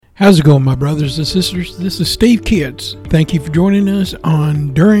How's it going, my brothers and sisters? This is Steve Kitts. Thank you for joining us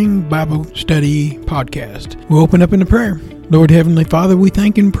on During Bible Study Podcast. We'll open up in a prayer. Lord Heavenly Father, we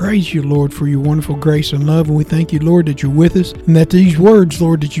thank and praise you, Lord, for your wonderful grace and love. And we thank you, Lord, that you're with us and that these words,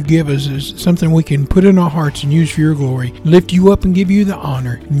 Lord, that you give us is something we can put in our hearts and use for your glory. Lift you up and give you the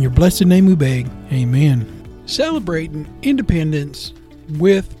honor. In your blessed name we beg. Amen. Celebrating independence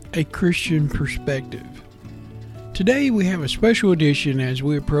with a Christian perspective. Today we have a special edition as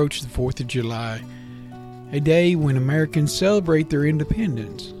we approach the 4th of July, a day when Americans celebrate their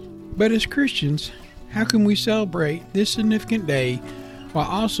independence. But as Christians, how can we celebrate this significant day while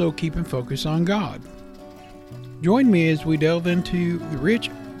also keeping focus on God? Join me as we delve into the rich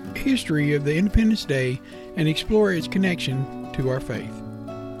history of the Independence Day and explore its connection to our faith.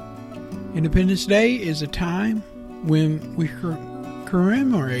 Independence Day is a time when we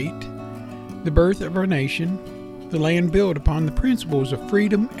commemorate the birth of our nation, the land built upon the principles of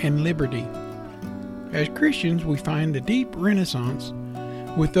freedom and liberty. As Christians, we find a deep renaissance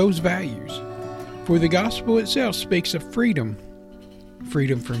with those values, for the gospel itself speaks of freedom.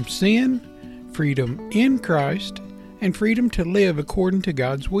 Freedom from sin, freedom in Christ, and freedom to live according to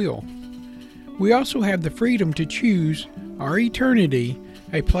God's will. We also have the freedom to choose our eternity,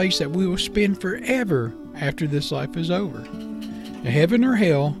 a place that we will spend forever after this life is over. Heaven or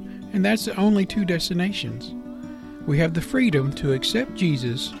hell, and that's the only two destinations. We have the freedom to accept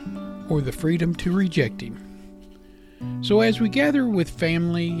Jesus or the freedom to reject him. So as we gather with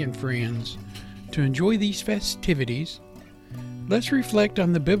family and friends to enjoy these festivities, let's reflect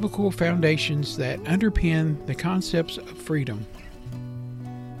on the biblical foundations that underpin the concepts of freedom.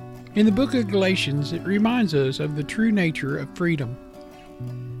 In the book of Galatians, it reminds us of the true nature of freedom.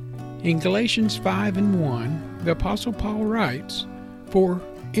 In Galatians 5:1, the Apostle Paul writes, "For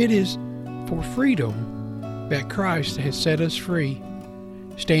it is for freedom that Christ has set us free.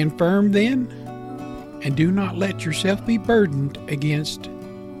 Stand firm then, and do not let yourself be burdened again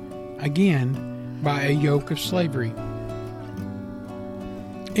by a yoke of slavery."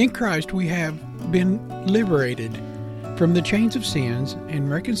 In Christ we have been liberated from the chains of sins and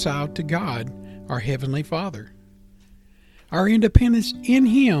reconciled to God, our Heavenly Father. Our independence in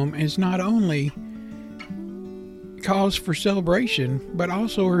Him is not only cause for celebration, but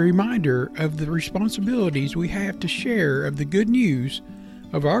also a reminder of the responsibilities we have to share of the good news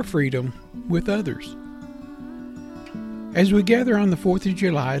of our freedom with others. As we gather on the 4th of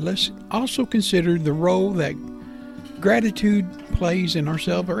July, let's also consider the role that gratitude plays in our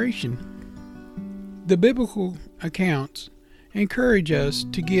celebration. The biblical accounts encourage us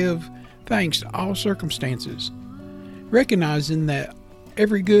to give thanks to all circumstances, recognizing that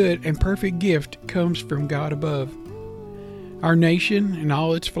every good and perfect gift comes from God above. Our nation, and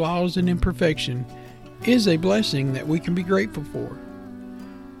all its flaws and imperfection, is a blessing that we can be grateful for.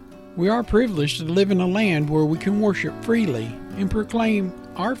 We are privileged to live in a land where we can worship freely and proclaim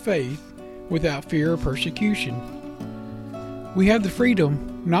our faith without fear of persecution. We have the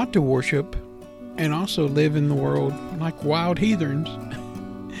freedom not to worship and also live in the world like wild heathens,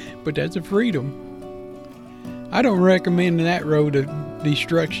 but that's a freedom. I don't recommend that road of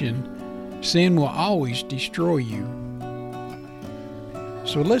destruction. Sin will always destroy you.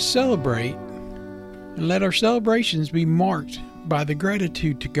 So let's celebrate and let our celebrations be marked by the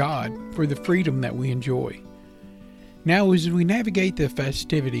gratitude to God for the freedom that we enjoy. Now, as we navigate the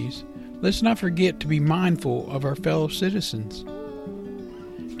festivities, let's not forget to be mindful of our fellow citizens.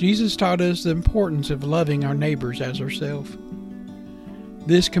 Jesus taught us the importance of loving our neighbors as ourselves.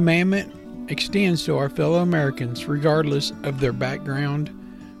 This commandment extends to our fellow Americans regardless of their background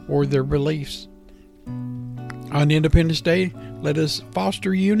or their beliefs. On Independence Day, let us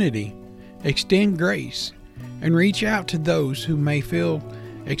foster unity, extend grace, and reach out to those who may feel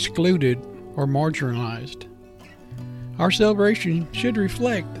excluded or marginalized. Our celebration should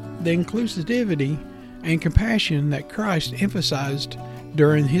reflect the inclusivity and compassion that Christ emphasized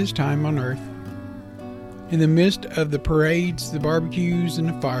during his time on earth. In the midst of the parades, the barbecues, and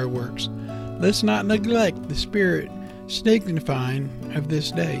the fireworks, let's not neglect the spirit signifying of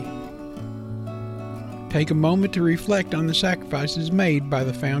this day. Take a moment to reflect on the sacrifices made by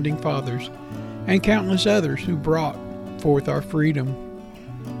the founding fathers and countless others who brought forth our freedom.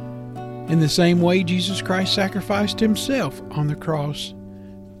 In the same way, Jesus Christ sacrificed himself on the cross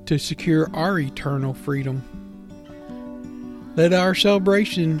to secure our eternal freedom. Let our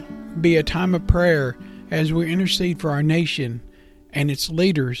celebration be a time of prayer as we intercede for our nation and its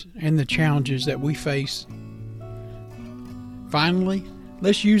leaders and the challenges that we face. Finally,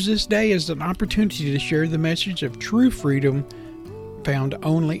 let's use this day as an opportunity to share the message of true freedom found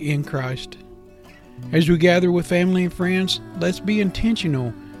only in Christ. As we gather with family and friends, let's be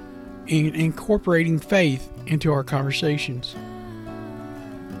intentional in incorporating faith into our conversations.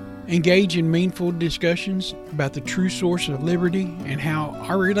 Engage in meaningful discussions about the true source of liberty and how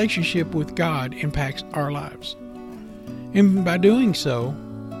our relationship with God impacts our lives. And by doing so,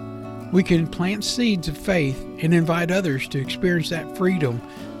 we can plant seeds of faith and invite others to experience that freedom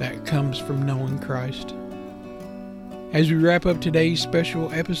that comes from knowing Christ. As we wrap up today's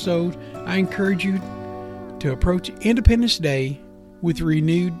special episode, I encourage you to approach Independence Day with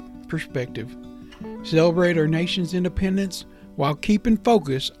renewed perspective. Celebrate our nation's independence while keeping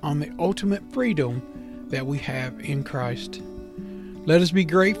focus on the ultimate freedom that we have in Christ. Let us be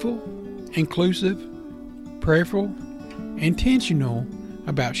grateful, inclusive, prayerful, intentional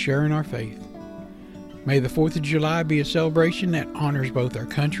about sharing our faith. May the 4th of July be a celebration that honors both our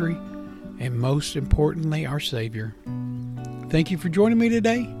country and, most importantly, our Savior. Thank you for joining me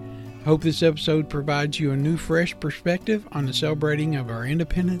today. I hope this episode provides you a new, fresh perspective on the celebrating of our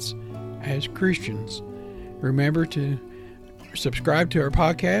independence as Christians. Remember to subscribe to our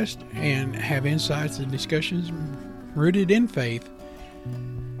podcast and have insights and discussions rooted in faith.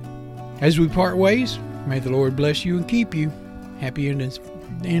 As we part ways, may the Lord bless you and keep you. Happy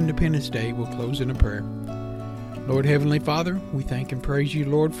Independence Day. We'll close in a prayer. Lord Heavenly Father, we thank and praise you,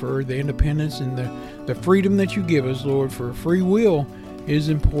 Lord, for the independence and the freedom that you give us, Lord, for free will is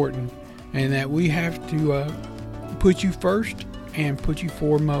important, and that we have to put you first and put you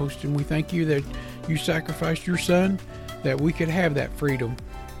foremost. And we thank you that you sacrificed your Son, that we could have that freedom,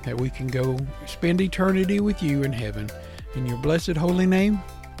 that we can go spend eternity with you in heaven. In your blessed holy name,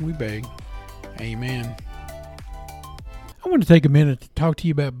 we beg. Amen. I want to take a minute to talk to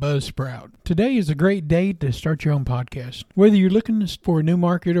you about Buzzsprout. Today is a great day to start your own podcast. Whether you're looking for a new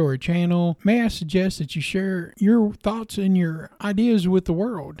market or a channel, may I suggest that you share your thoughts and your ideas with the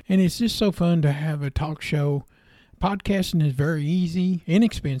world. And it's just so fun to have a talk show. Podcasting is very easy,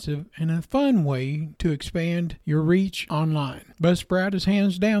 inexpensive, and a fun way to expand your reach online. Buzzsprout is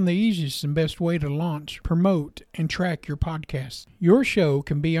hands down the easiest and best way to launch, promote, and track your podcast. Your show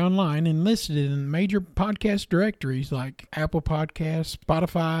can be online and listed in major podcast directories like Apple Podcasts,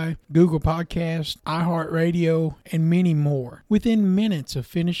 Spotify, Google Podcasts, iHeartRadio, and many more within minutes of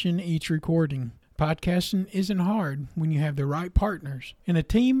finishing each recording. Podcasting isn't hard when you have the right partners. And a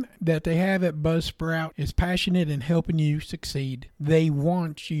team that they have at Buzzsprout is passionate in helping you succeed. They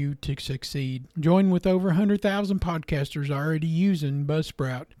want you to succeed. Join with over 100,000 podcasters already using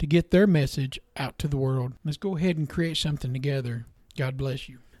Buzzsprout to get their message out to the world. Let's go ahead and create something together. God bless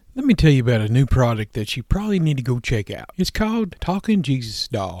you. Let me tell you about a new product that you probably need to go check out. It's called Talking Jesus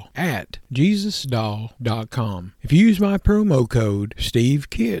Doll at JesusDoll.com. If you use my promo code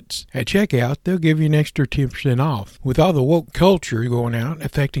SteveKids at checkout, they'll give you an extra 10% off. With all the woke culture going out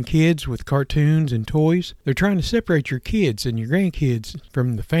affecting kids with cartoons and toys, they're trying to separate your kids and your grandkids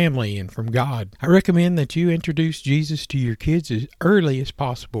from the family and from God. I recommend that you introduce Jesus to your kids as early as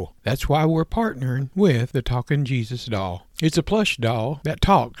possible. That's why we're partnering with the Talking Jesus Doll. It's a plush doll that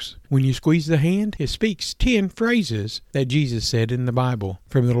talks. When you squeeze the hand, it speaks 10 phrases that Jesus said in the Bible,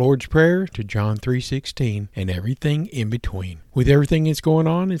 from the Lord's Prayer to John 3:16 and everything in between. With everything that's going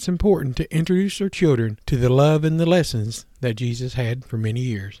on, it's important to introduce our children to the love and the lessons that Jesus had for many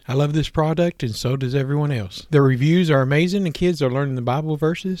years. I love this product, and so does everyone else. The reviews are amazing, and kids are learning the Bible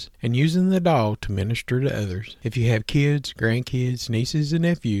verses and using the doll to minister to others. If you have kids, grandkids, nieces, and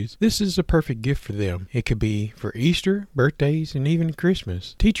nephews, this is a perfect gift for them. It could be for Easter, birthdays, and even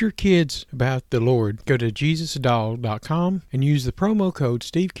Christmas. Teach your kids about the Lord. Go to JesusDoll.com and use the promo code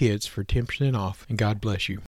SteveKids for 10% off, and God bless you.